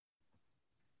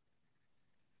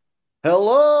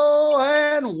Hello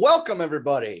and welcome,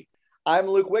 everybody. I'm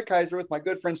Luke Wickheiser with my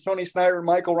good friends Tony Snyder and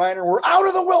Michael Reiner. We're out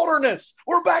of the wilderness.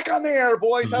 We're back on the air,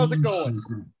 boys. How's it going?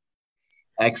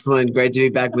 Excellent. Great to be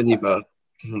back with you both.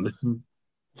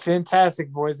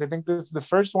 Fantastic, boys. I think this is the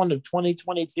first one of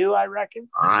 2022, I reckon.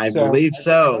 I believe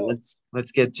so.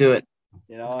 Let's get to it.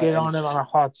 Let's get on it on a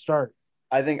hot start.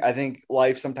 I think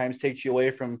life sometimes takes you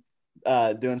away from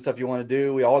doing stuff you want to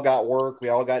do. We all got work. We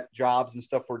all got jobs and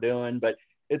stuff we're doing, but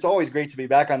it's always great to be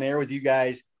back on the air with you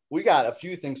guys. We got a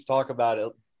few things to talk about,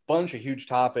 a bunch of huge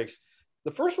topics.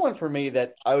 The first one for me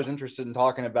that I was interested in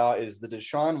talking about is the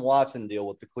Deshaun Watson deal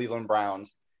with the Cleveland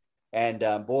Browns.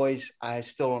 And boys, I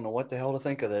still don't know what the hell to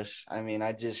think of this. I mean,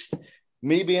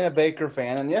 me being a Baker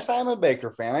fan, and yes, I am a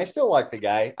Baker fan. I still like the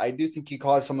guy. I do think he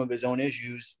caused some of his own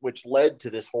issues, which led to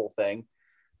this whole thing.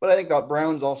 But I think the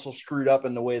Browns also screwed up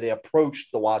in the way they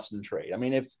approached the Watson trade. I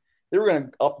mean, if they were going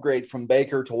to upgrade from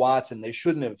Baker to Watson, they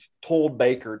shouldn't have told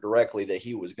Baker directly that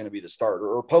he was going to be the starter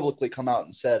or publicly come out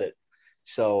and said it.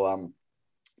 So,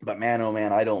 but man, oh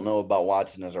man, I don't know about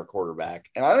Watson as our quarterback.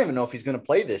 And I don't even know if he's going to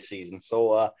play this season.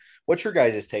 So what's your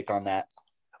guys' take on that?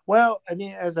 Well, I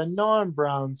mean, as a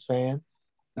non-Browns fan,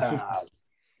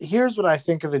 here's what I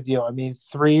think of the deal. I mean,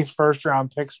 3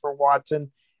 first-round picks for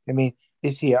Watson. I mean,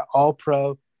 is he an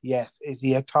all-pro? Yes. Is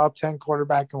he a top 10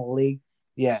 quarterback in the league?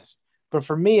 Yes. But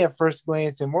for me, at first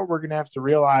glance, and what we're going to have to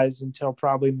realize until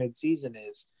probably midseason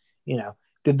is,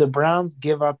 did the Browns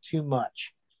give up too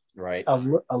much? Right.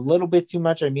 A little bit too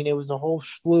much. I mean, it was a whole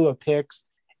slew of picks,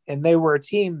 and they were a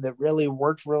team that really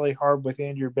worked really hard with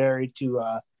Andrew Berry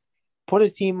to put a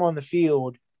team on the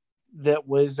field that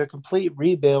was a complete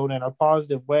rebuild in a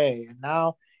positive way. And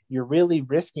now you're really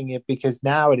risking it because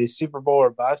now it is Super Bowl or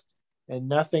bust, and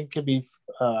nothing could be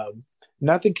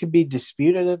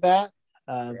disputed at that.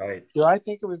 Right. Do I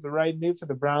think it was the right move for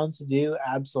the Browns to do?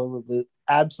 Absolutely.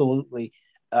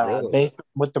 Really? Based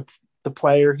with the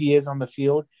player he is on the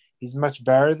field, he's much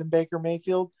better than Baker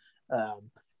Mayfield,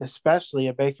 especially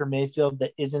a Baker Mayfield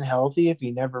that isn't healthy if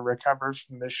he never recovers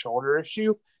from this shoulder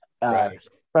issue. Right.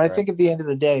 But I think at the end of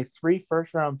the day, 3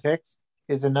 first-round picks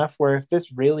is enough where if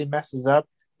this really messes up,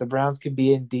 the Browns could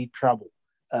be in deep trouble.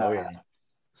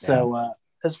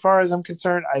 As far as I'm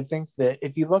concerned, I think that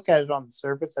if you look at it on the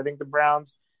surface, I think the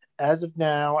Browns, as of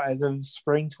now, as of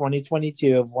spring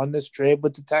 2022, have won this trade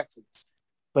with the Texans.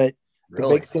 But the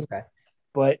big thing,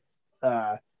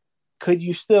 could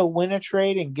you still win a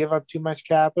trade and give up too much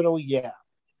capital? Yeah.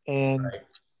 And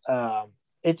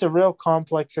it's a real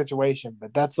complex situation,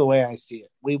 but that's the way I see it.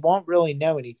 We won't really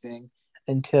know anything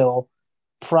until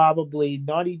probably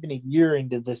not even a year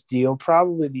into this deal,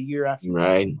 probably the year after.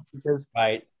 Right.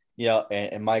 Right. Yeah.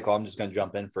 And Michael, I'm just going to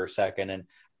jump in for a second. And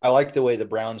I like the way the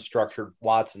Browns structured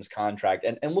Watson's contract.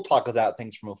 And we'll talk about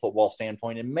things from a football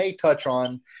standpoint. It may touch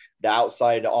on the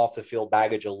outside off the field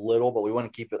baggage a little, but we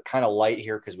want to keep it kind of light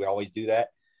here because we always do that.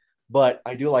 But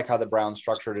I do like how the Browns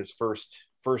structured his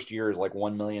first year is like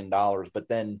 $1 million, but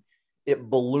then it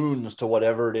balloons to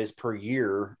whatever it is per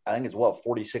year. I think it's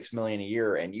 $46 million a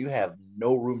year, and you have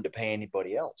no room to pay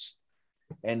anybody else.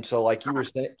 And so, like you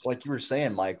were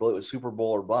saying, Michael, it was Super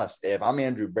Bowl or bust. If I'm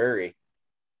Andrew Berry,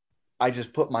 I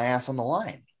just put my ass on the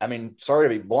line. I mean, sorry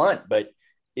to be blunt, but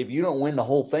if you don't win the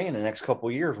whole thing in the next couple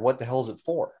of years, what the hell is it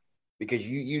for? Because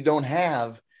you don't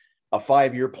have a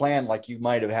 5-year plan like you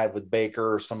might have had with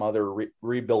Baker or some other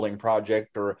rebuilding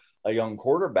project or a young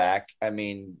quarterback. I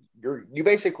mean, you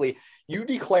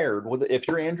declared if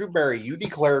you're Andrew Berry, you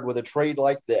declared with a trade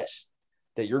like this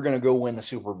that you're going to go win the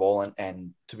Super Bowl.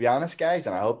 And to be honest, guys,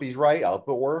 and I hope he's right, I hope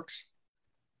it works,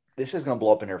 this is going to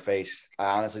blow up in their face. I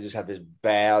honestly just have this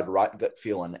bad, rotten gut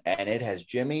feeling. And it has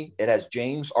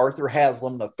James Arthur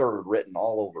Haslam III written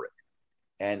all over it.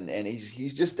 And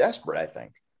he's just desperate, I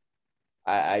think.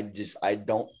 I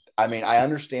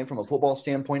understand from a football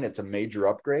standpoint, it's a major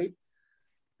upgrade,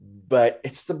 but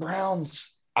it's the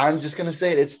Browns. I'm just going to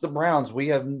say it. It's the Browns. We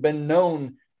have been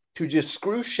known to just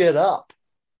screw shit up,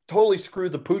 totally screw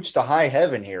the pooch to high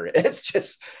heaven here. It's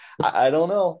just, I don't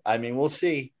know. I mean, we'll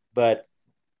see, but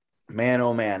man,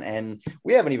 oh man. And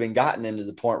we haven't even gotten into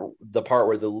the part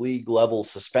where the league level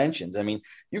suspensions. I mean,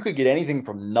 you could get anything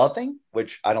from nothing,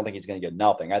 which I don't think he's going to get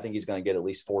nothing. I think he's going to get at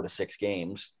least 4 to 6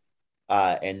 games.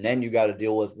 And then you got to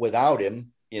deal without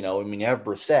him. You have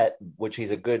Brissett, which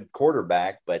he's a good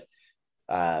quarterback, but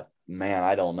man,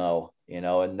 I don't know,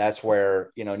 and that's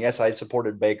where, and yes, I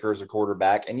supported Baker as a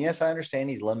quarterback, and yes, I understand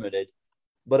he's limited,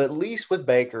 but at least with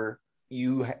Baker,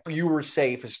 you were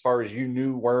safe as far as you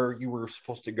knew where you were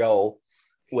supposed to go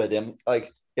with him.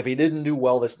 Like if he didn't do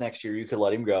well this next year, you could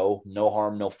let him go. No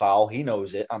harm, no foul. He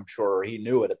knows it. I'm sure he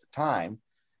knew it at the time.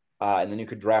 and then you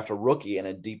could draft a rookie in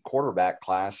a deep quarterback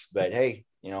class. But hey,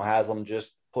 Haslam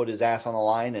just put his ass on the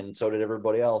line, and so did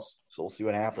everybody else. So we'll see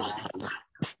what happens.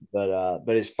 But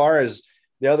as far as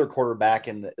the other quarterback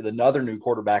and the other new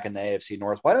quarterback in the AFC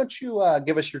North, why don't you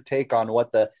give us your take on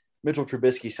what the Mitchell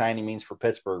Trubisky signing means for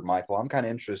Pittsburgh, Michael? I'm kind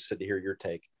of interested to hear your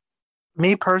take.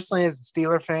 Me personally, as a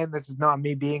Steeler fan, this is not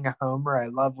me being a homer. I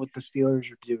love what the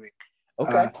Steelers are doing.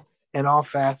 Okay. In all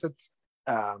facets,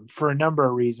 for a number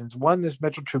of reasons. One, this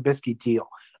Mitchell Trubisky deal.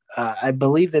 I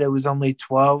believe that it was only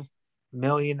 $12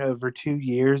 million over 2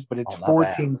 years, but it's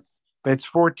 14. But it's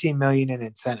 $14 million in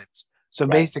incentives. So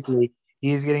basically,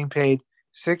 he's getting paid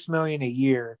 $6 million a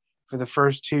year for the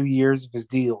first 2 years of his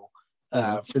deal.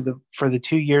 For the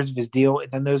 2 years of his deal, and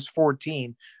then those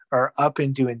 14 are up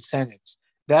into incentives.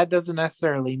 That doesn't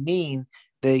necessarily mean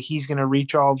that he's going to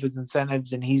reach all of his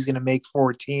incentives and he's going to make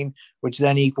 14, which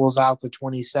then equals out to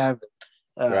 27,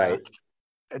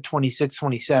 26,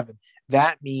 27.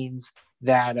 That means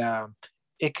that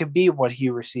it could be what he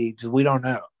receives. We don't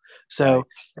know. So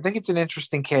I think it's an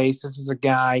interesting case. This is a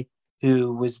guy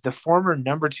who was the former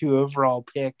number 2 overall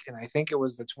pick, and I think it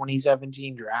was the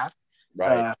 2017 draft.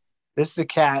 This is a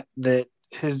cat that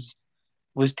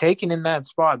was taken in that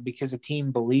spot because a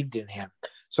team believed in him.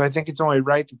 So I think it's only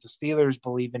right that the Steelers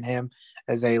believe in him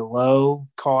as a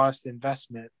low-cost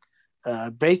investment.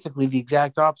 Basically the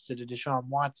exact opposite of Deshaun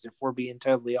Watson, if we're being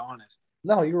totally honest.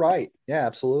 No, you're right. Yeah,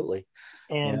 absolutely.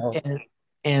 And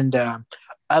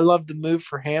I love the move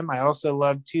for him. I also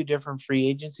love 2 different free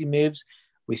agency moves.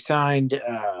 We signed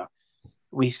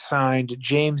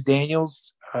James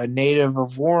Daniels, a native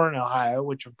of Warren, Ohio,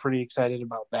 which I'm pretty excited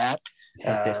about that.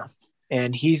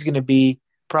 And he's going to be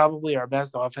probably our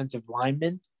best offensive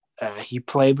lineman. He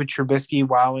played with Trubisky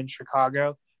while in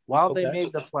Chicago, while they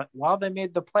made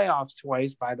the playoffs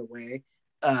twice, by the way.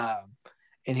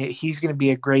 And he's going to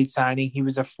be a great signing. He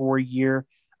was a 4-year,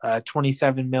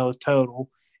 $27 million total.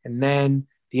 And then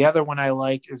the other one I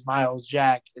like is Miles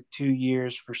Jack at 2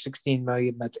 years for $16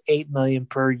 million. That's $8 million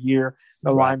per year.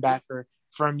 The linebacker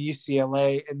from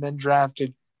UCLA, and then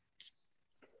drafted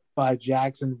by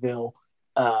Jacksonville,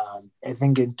 I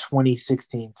think in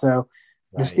 2016. So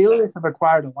the Steelers have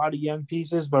acquired a lot of young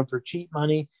pieces, but for cheap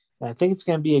money. And I think it's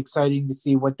going to be exciting to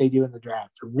see what they do in the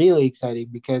draft. Really exciting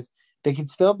because they can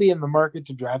still be in the market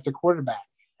to draft a quarterback.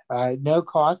 No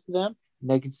cost to them. And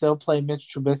they can still play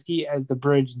Mitch Trubisky as the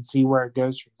bridge and see where it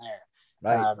goes from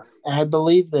there. And I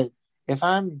believe that if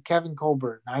I'm Kevin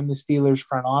Colbert and I'm the Steelers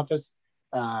front office,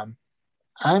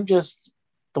 I'm just,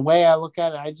 the way I look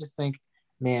at it, I just think,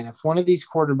 man, if one of these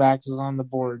quarterbacks is on the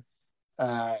board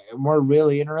and we're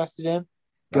really interested in,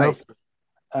 go for it.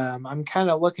 I'm kind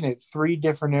of looking at 3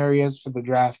 different areas for the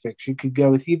draft picks. You could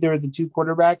go with either of the 2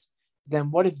 quarterbacks.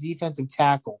 Then what if defensive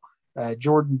tackle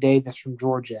Jordan Davis from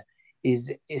Georgia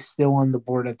is still on the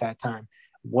board at that time?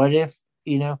 What if,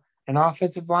 an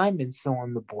offensive lineman still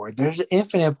on the board? There's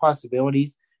infinite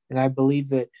possibilities, and I believe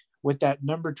that with that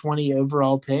number 20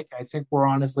 overall pick, I think we're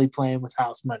honestly playing with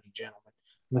house money, gentlemen.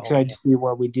 I'm excited to see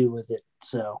what we do with it.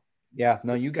 So, yeah,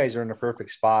 no, you guys are in a perfect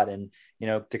spot. And,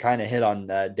 to kind of hit on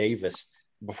Davis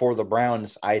before the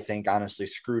Browns, I think honestly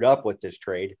screwed up with this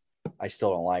trade. I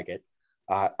still don't like it.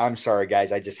 I'm sorry,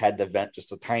 guys. I just had to vent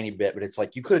just a tiny bit, but it's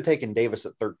like you could have taken Davis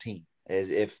at 13 as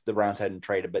if the Browns hadn't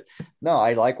traded. But no,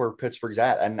 I like where Pittsburgh's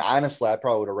at. And honestly, I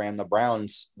probably would have ran the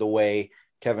Browns the way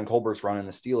Kevin Colbert's running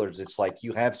the Steelers. It's like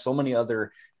you have so many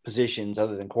other positions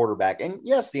other than quarterback. And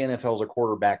yes, the NFL is a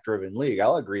quarterback-driven league.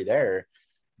 I'll agree there.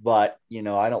 But,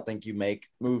 I don't think you make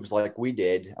moves like we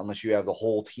did unless you have the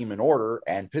whole team in order.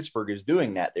 And Pittsburgh is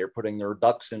doing that. They're putting their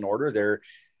ducks in order. They're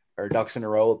ducks in a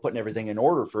row, putting everything in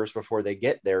order first before they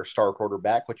get their star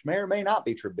quarterback, which may or may not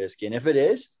be Trubisky. And if it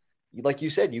is, like you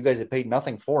said, you guys have paid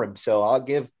nothing for him. So I'll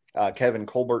give Kevin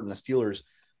Colbert and the Steelers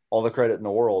all the credit in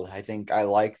the world. I think I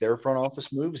like their front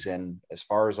office moves. And as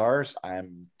far as ours,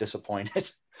 I'm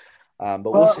disappointed. But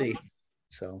we'll see.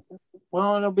 So,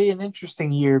 well, it'll be an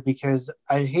interesting year because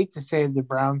I'd hate to say to the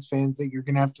Browns fans that you're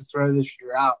going to have to throw this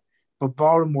year out, but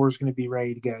Baltimore's going to be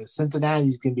ready to go.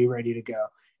 Cincinnati's going to be ready to go.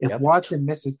 If Watson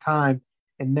misses time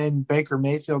and then Baker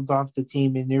Mayfield's off the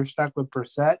team and you're stuck with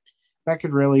Brissett, that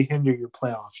could really hinder your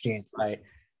playoff chances. Right.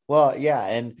 Well, yeah.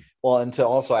 And to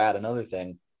also add another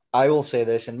thing, I will say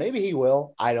this, and maybe he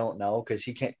will. I don't know because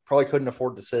he probably couldn't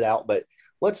afford to sit out, but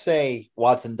let's say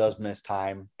Watson does miss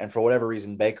time, and for whatever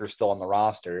reason, Baker's still on the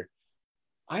roster.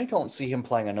 I don't see him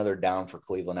playing another down for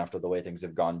Cleveland after the way things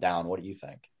have gone down. What do you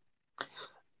think?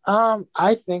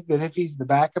 I think that if he's the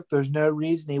backup, there's no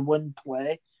reason he wouldn't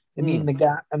play.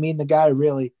 The guy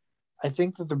really. I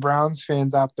think that the Browns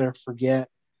fans out there forget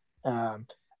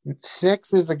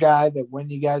Six is a guy that win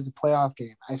you guys a playoff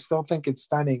game. I still think it's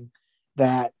stunning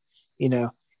that, you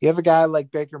have a guy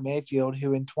like Baker Mayfield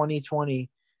who in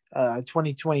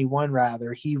 2021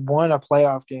 rather, he won a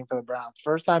playoff game for the Browns.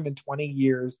 First time in 20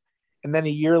 years. And then a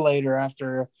year later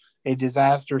after a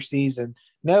disaster season,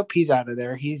 nope, he's out of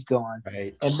there. He's gone.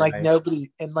 Right. And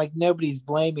nobody's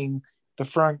blaming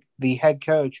the head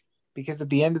coach, because at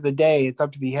the end of the day, it's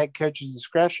up to the head coach's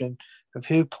discretion of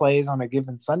who plays on a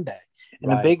given Sunday.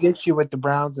 And a big issue with the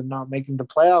Browns and not making the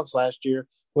playoffs last year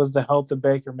was the health of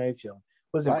Baker Mayfield.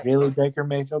 Was it really Baker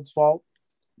Mayfield's fault?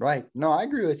 Right. No, I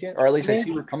agree with you. Or at least I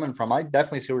see where you're coming from. I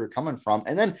definitely see where you're coming from.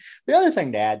 And then the other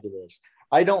thing to add to this,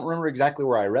 I don't remember exactly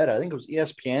where I read it. I think it was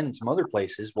ESPN and some other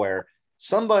places where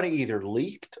somebody either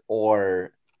leaked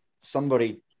or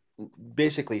somebody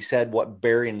basically said what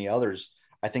Barry and the others,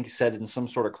 I think, said in some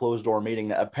sort of closed door meeting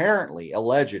that apparently,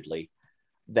 allegedly,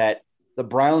 that the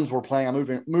Browns were planning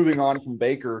on moving on from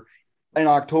Baker in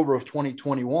October of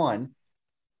 2021.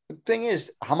 The thing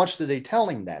is, how much did they tell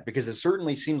him that? Because it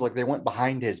certainly seems like they went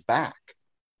behind his back.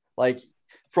 Like,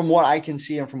 from what I can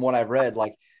see and from what I've read,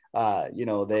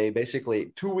 they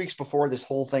basically 2 weeks before this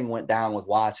whole thing went down with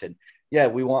Watson,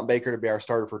 we want Baker to be our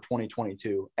starter for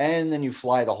 2022. And then you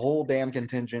fly the whole damn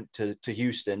contingent to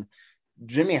Houston.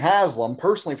 Jimmy Haslam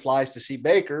personally flies to see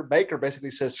Baker. Baker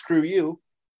basically says, screw you.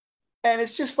 And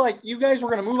it's just like, you guys were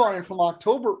going to move on from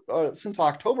October, since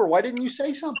October. Why didn't you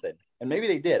say something? And maybe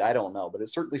they did. I don't know. But it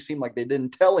certainly seemed like they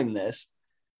didn't tell him this,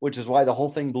 which is why the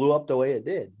whole thing blew up the way it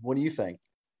did. What do you think?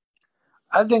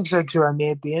 I think so too. I mean,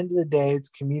 at the end of the day, it's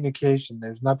communication.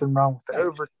 There's nothing wrong with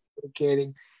over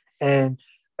communicating. And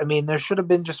I mean, there should have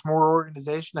been just more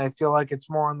organization. I feel like it's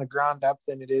more on the ground up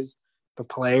than it is the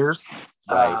players,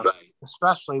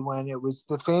 especially when it was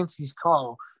the Fancy's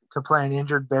call to play an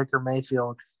injured Baker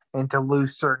Mayfield and to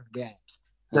lose certain games.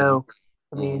 So,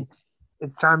 I mean,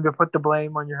 it's time to put the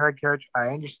blame on your head coach. I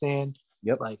understand.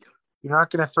 Like, you're not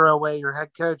going to throw away your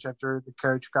head coach after the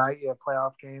coach got you a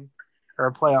playoff game or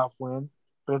a playoff win.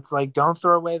 But it's like, don't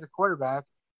throw away the quarterback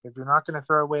if you're not going to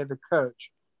throw away the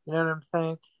coach. You know what I'm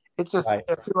saying? It's just, I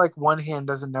feel like one hand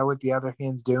doesn't know what the other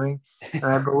hand's doing. And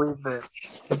I believe that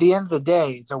at the end of the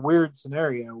day, it's a weird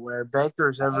scenario where Baker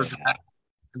is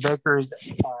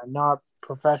not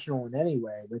professional in any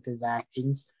way with his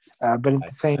actions. But at the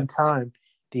same time,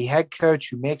 the head coach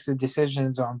who makes the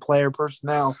decisions on player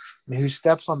personnel and who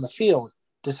steps on the field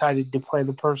decided to play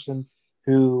the person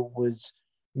who was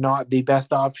not the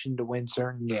best option to win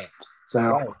certain games.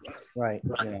 So, right.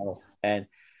 And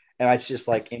it's just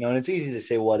like, and it's easy to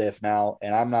say what if now,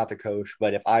 and I'm not the coach,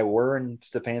 but if I were in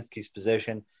Stefanski's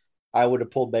position, I would have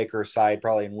pulled Baker aside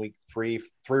probably in week three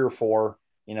or four.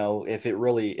 If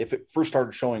it first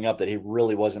started showing up that he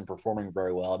really wasn't performing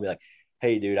very well, I'd be like,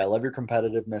 hey, dude, I love your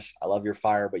competitiveness. I love your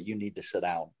fire, but you need to sit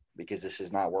down because this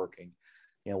is not working.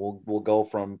 We'll go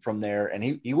from there. And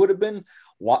he probably would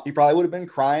have been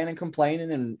crying and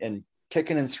complaining and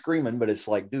kicking and screaming, but it's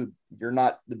like, dude, you're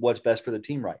not what's best for the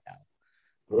team right now.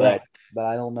 Right. But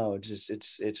I don't know. It's just,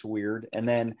 it's weird. And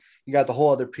then you got the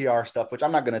whole other PR stuff, which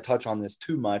I'm not going to touch on this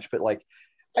too much, but like,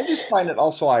 I just find it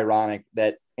also ironic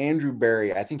that Andrew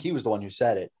Berry, I think he was the one who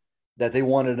said it, that they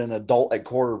wanted an adult at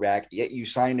quarterback, yet you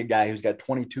signed a guy who's got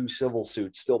 22 civil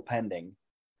suits still pending.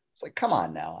 It's like, come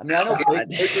on now. I mean, I know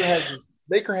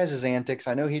Baker has his antics.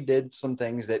 I know he did some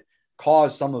things that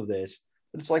caused some of this,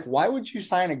 but it's like, why would you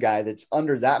sign a guy that's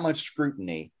under that much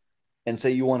scrutiny and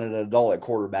say you wanted an adult at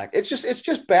quarterback? It's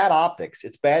just bad optics.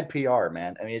 It's bad PR,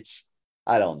 man. I mean,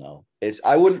 I don't know.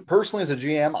 I wouldn't personally, as a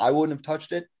GM, I wouldn't have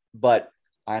touched it, but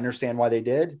I understand why they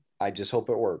did. I just hope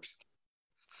it works.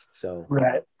 So,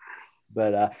 right.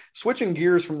 But switching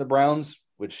gears from the Browns,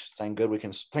 which thank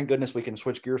goodness we can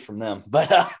switch gears from them.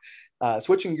 But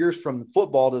switching gears from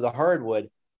football to the hardwood,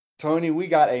 Tony, we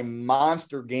got a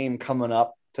monster game coming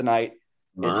up tonight.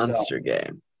 Monster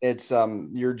game. It's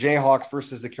your Jayhawks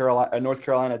versus the North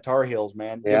Carolina Tar Heels,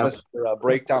 man. Give us a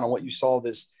breakdown on what you saw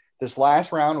this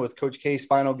last round with Coach K's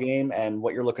final game and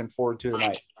what you're looking forward to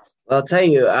tonight. Well, I'll tell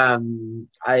you,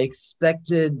 I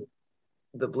expected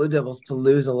the Blue Devils to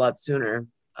lose a lot sooner.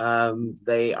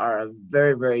 They are a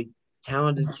very, very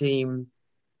talented team,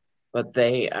 but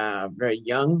they are a very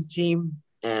young team,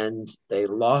 and they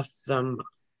lost some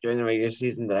during the regular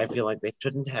season that I feel like they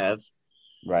shouldn't have.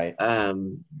 Right.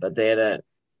 But they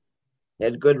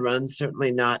had good runs,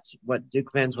 certainly not what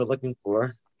Duke fans were looking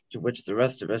for, to which the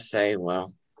rest of us say,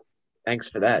 well, thanks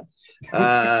for that.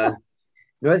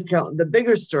 North Carolina, the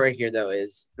bigger story here, though,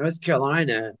 is North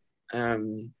Carolina,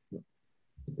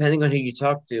 depending on who you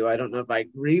talk to, I don't know if I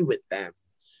agree with them,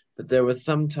 but there was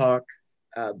some talk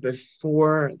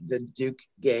before the Duke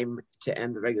game to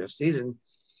end the regular season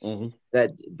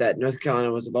that North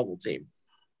Carolina was a bubble team.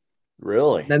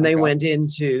 Really? Then they went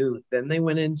into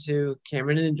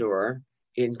Cameron Indoor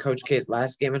in Coach K's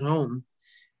last game at home,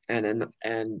 and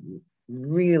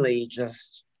really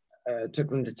just took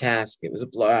them to task. It was a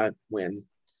blowout win.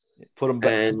 Took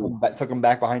them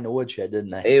back behind the woodshed, didn't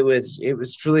they? It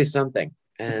was truly something,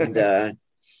 and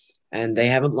and they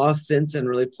haven't lost since, and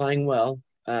really playing well.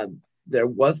 There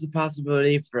was the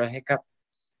possibility for a hiccup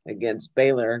against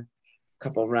Baylor a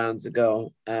couple rounds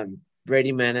ago.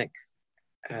 Brady Manick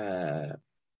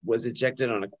was ejected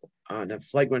on a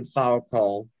flagrant foul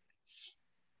call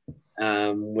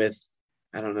with,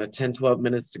 I don't know, 10, 12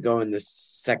 minutes to go in the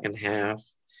second half.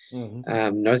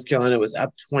 North Carolina was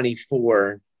up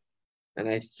 24, and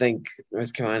I think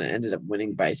North Carolina ended up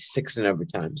winning by 6 in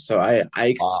overtime. So I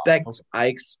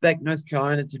expect North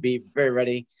Carolina to be very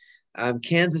ready.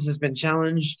 Kansas has been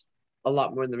challenged a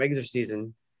lot more in the regular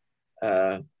season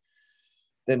than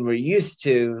we're used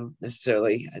to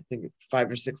necessarily. I think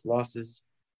 5 or 6 losses,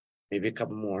 maybe a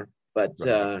couple more. But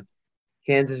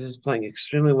Kansas is playing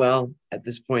extremely well at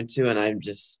this point too, and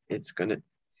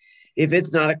if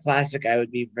it's not a classic, I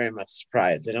would be very much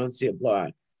surprised. I don't see a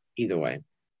blowout either way.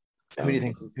 Who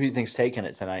do you think's taking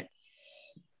it tonight?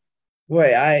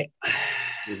 Boy,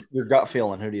 your gut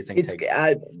feeling. Who do you think?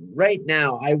 Right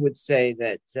now, I would say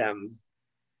that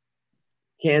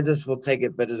Kansas will take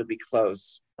it, but it'll be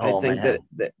close. I think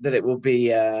that it will be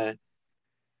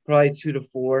probably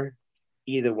 2-4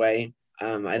 either way.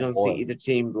 I don't see either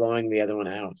team blowing the other one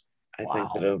out. I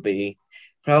think that it'll be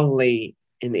probably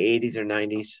in the 80s or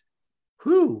 90s.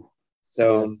 Whew.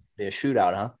 So a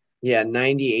shootout, huh? Yeah,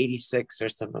 90-86 or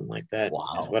something like that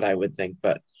is what I would think.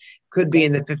 But could be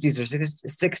in the 50s or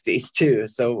 60s too.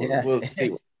 So we'll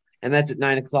see. And that's at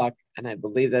 9:00, and I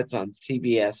believe that's on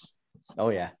CBS. Oh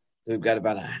yeah. So we've got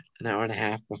about an hour and a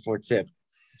half before tip.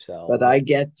 So, but I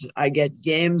get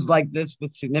games like this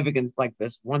with significance like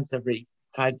this once every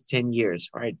 5 to 10 years,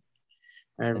 right?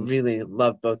 I really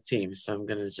love both teams, so I'm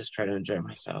gonna just try to enjoy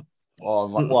myself.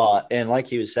 Well, and like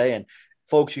he was saying,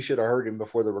 folks, you should have heard him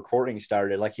before the recording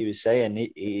started. Like he was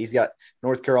saying, he's got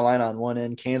North Carolina on one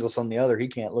end, Kansas on the other. He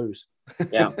can't lose.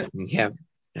 Yeah.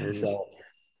 And so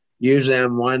usually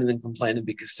I'm whining and complaining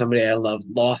because somebody I love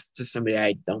lost to somebody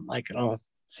I don't like at all.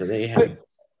 So there you have it.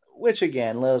 Which,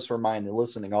 again, let us remind the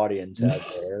listening audience out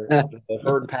there, they've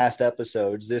heard past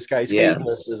episodes, this guy's hate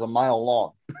list is a mile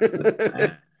long.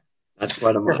 That's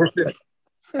what I'm on.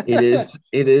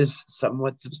 It is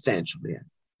somewhat substantial, yeah.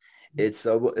 It's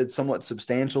somewhat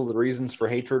substantial. The reasons for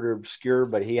hatred are obscure,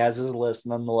 but he has his list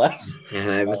nonetheless. And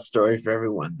I have a story for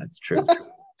everyone. That's true.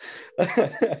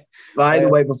 By the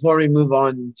way, before we move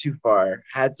on too far,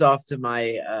 hats off to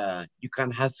my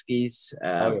UConn Huskies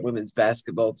women's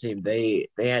basketball team. They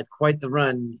had quite the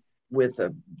run with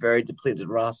a very depleted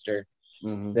roster.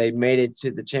 They made it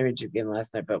to the championship game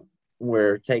last night, but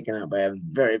were taken out by a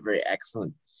very, very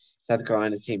excellent South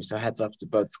Carolina team. So hats off to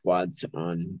both squads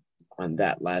on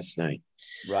that last night.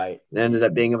 Right. It ended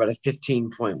up being about a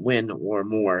 15-point win or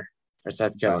more for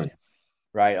South Carolina.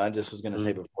 Right. I just was going to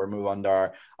say before we move on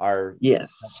to our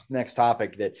next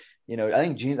topic that, I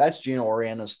think that's Gino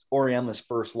Oriema's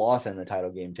first loss in the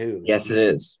title game too. Yes, it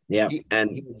is. Yeah.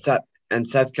 And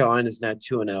South Carolina is now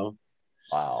 2-0.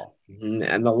 Wow.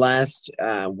 And the last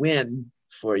win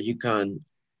for UConn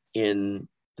in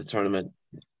the tournament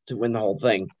to win the whole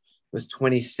thing was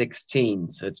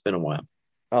 2016. So it's been a while.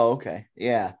 Oh, okay.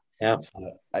 Yeah. Yeah.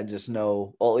 So I just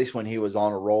know, at least when he was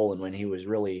on a roll and when he was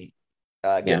really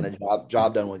getting the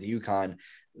job done with UConn,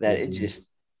 that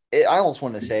I almost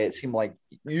want to say it seemed like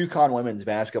UConn women's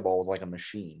basketball was like a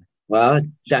machine. Well,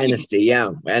 dynasty,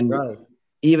 yeah. And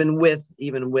even with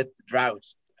the drought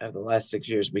of the last 6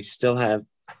 years, we still have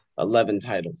 11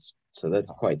 titles. So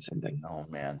that's quite something. Oh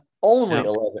man.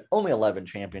 Only 11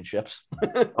 championships.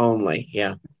 Only,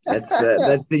 yeah. That's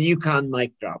the UConn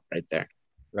mic drop right there.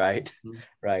 Right.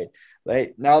 Right.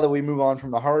 Now that we move on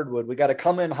from the hardwood, we got to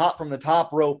come in hot from the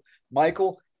top rope.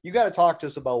 Michael, you got to talk to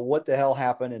us about what the hell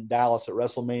happened in Dallas at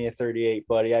WrestleMania 38,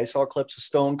 buddy. I saw clips of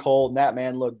Stone Cold, and that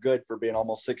man looked good for being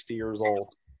almost 60 years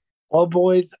old. Well,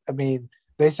 boys, I mean,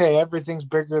 they say everything's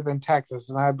bigger than Texas,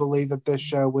 and I believe that this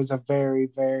show was a very,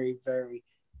 very, very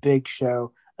big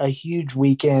show, a huge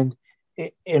weekend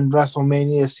in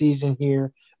WrestleMania season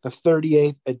here, the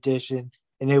 38th edition,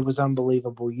 and it was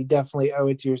unbelievable. You definitely owe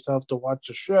it to yourself to watch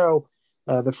the show.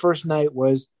 The first night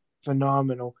was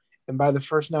phenomenal. And by the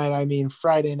first night, I mean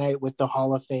Friday night with the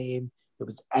Hall of Fame. It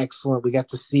was excellent. We got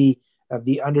to see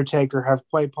The Undertaker have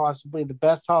played possibly the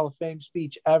best Hall of Fame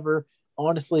speech ever.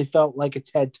 Honestly, felt like a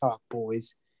TED Talk,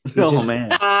 boys.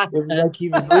 Man. It was like he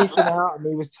was reaching out and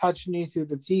he was touching you through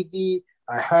the TV.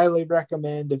 I highly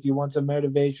recommend if you want some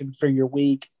motivation for your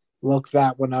week, look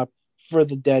that one up for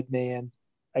the Dead Man.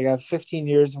 I got 15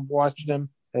 years of watching him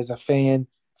as a fan,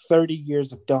 30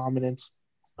 years of dominance.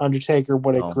 Undertaker,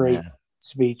 what a great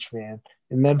speech, man.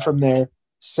 And then from there,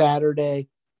 Saturday,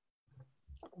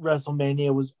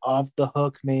 WrestleMania was off the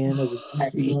hook, man. It was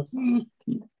excellent.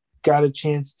 Got a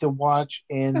chance to watch,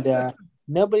 and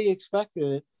nobody expected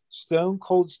it. Stone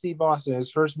Cold Steve Austin,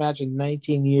 his first match in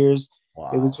 19 years.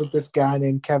 Wow. It was with this guy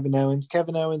named Kevin Owens.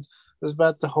 Kevin Owens was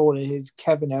about to hold his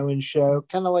Kevin Owens show,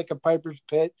 kind of like a Piper's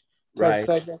Pit type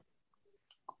segment.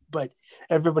 But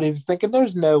everybody was thinking,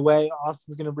 there's no way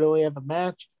Austin's going to really have a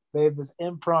match. They have this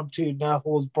impromptu, no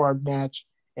holds barred match.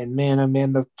 And man, oh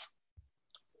man,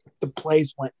 the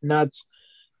place went nuts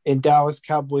in Dallas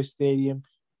Cowboy Stadium.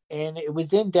 And it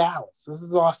was in Dallas. This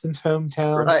is Austin's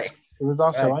hometown. Right. It was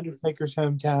also Undertaker's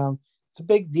hometown. It's a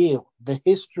big deal. The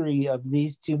history of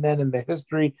these two men and the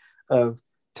history of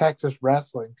Texas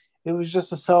wrestling, it was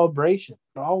just a celebration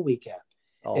all weekend.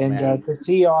 And to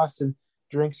see Austin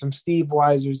drink some Steve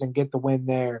Weisers and get the win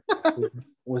there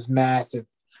was massive.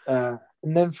 And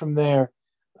then from there,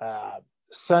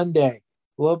 Sunday,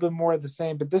 a little bit more of the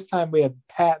same, but this time we had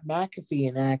Pat McAfee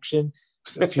in action.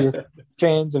 If you're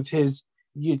fans of his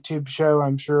YouTube show,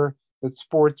 I'm sure that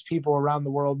sports people around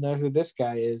the world know who this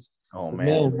guy is. Oh,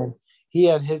 man. He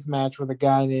had his match with a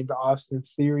guy named Austin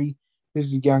Theory,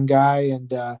 who's a young guy, and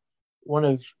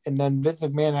then Vince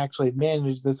McMahon actually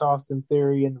managed this Austin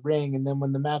Theory in the ring. And then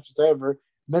when the match was over,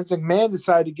 Vince McMahon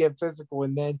decided to get physical,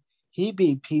 and then he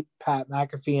beat Pat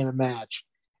McAfee in a match.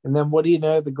 And then what do you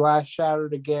know? The glass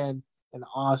shattered again, and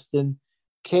Austin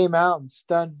came out and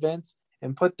stunned Vince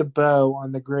and put the bow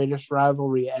on the greatest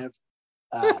rivalry ever.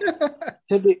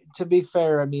 To be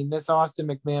fair, I mean, this Austin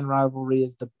McMahon rivalry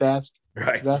is the best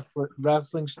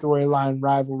wrestling storyline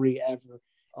rivalry ever.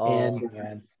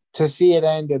 Man. To see it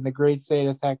end in the great state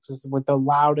of Texas with the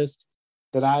loudest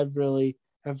that I've really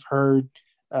have heard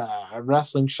a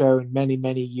wrestling show in many,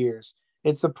 many years.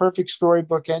 It's the perfect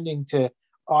storybook ending to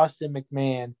Austin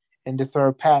McMahon, and to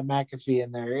throw Pat McAfee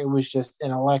in there. It was just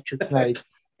an electric night,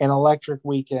 an electric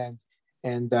weekend.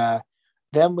 And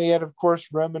then we had, of course,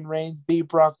 Roman Reigns beat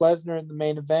Brock Lesnar in the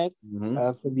main event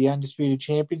for the Undisputed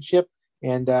Championship.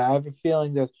 And I have a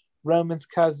feeling that Roman's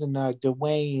cousin,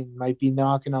 Dwayne, might be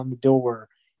knocking on the door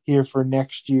here for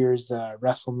next year's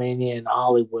WrestleMania in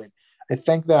Hollywood. I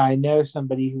think that I know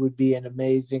somebody who would be an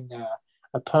amazing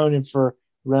opponent for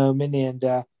Roman, and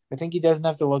I think he doesn't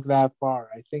have to look that far.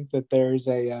 I think that there's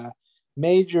a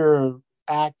major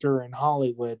actor in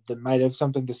Hollywood that might have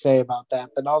something to say about that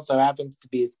also happens to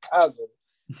be his cousin.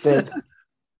 That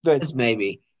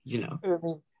maybe, you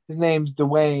know. His name's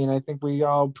Dwayne. I think we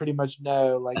all pretty much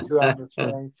know like who I'm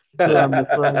referring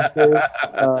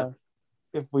to.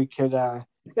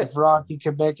 If Rocky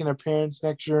could make an appearance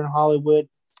next year in Hollywood,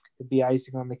 it'd be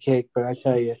icing on the cake. But I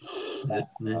tell you,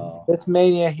 this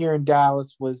Mania here in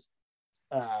Dallas was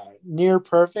near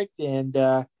perfect, and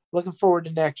looking forward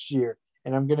to next year.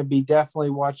 And I'm going to be definitely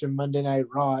watching Monday Night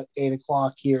Raw at 8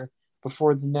 o'clock here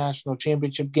before the National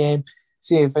Championship Game.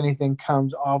 See if anything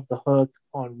comes off the hook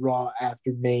on Raw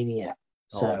after Mania.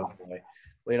 So,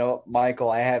 you know, Michael,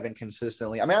 I haven't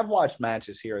consistently. I mean, I've watched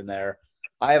matches here and there.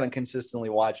 I haven't consistently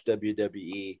watched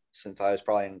WWE since I was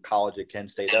probably in college at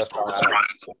Kent State. That's probably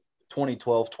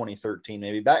 2012, 2013,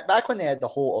 maybe back when they had the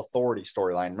whole Authority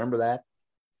storyline. Remember that?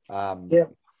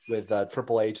 With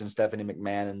Triple H and Stephanie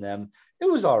McMahon and them.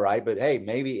 It was all right, but hey,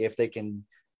 maybe if they can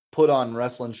put on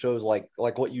wrestling shows like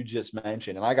what you just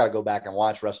mentioned, and I got to go back and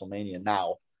watch WrestleMania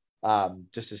now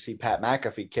just to see Pat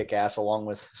McAfee kick ass along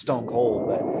with Stone Cold.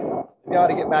 But we ought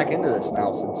to get back into this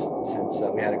now since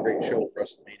we had a great show with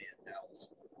WrestleMania in Dallas.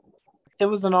 It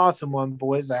was an awesome one,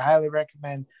 boys. I highly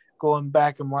recommend going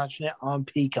back and watching it on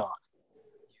Peacock.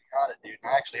 You got it, dude.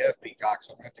 I actually have Peacock,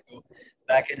 so I'm going to have to go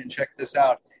back in and check this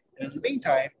out. And in the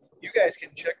meantime, you guys can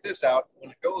check this out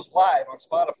when it goes live on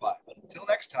Spotify. But until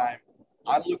next time,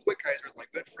 I'm Luke Wickheiser with my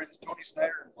good friends Tony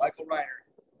Snyder and Michael Reiner.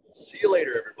 See you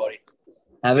later, everybody.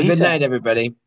 Have a good night, everybody.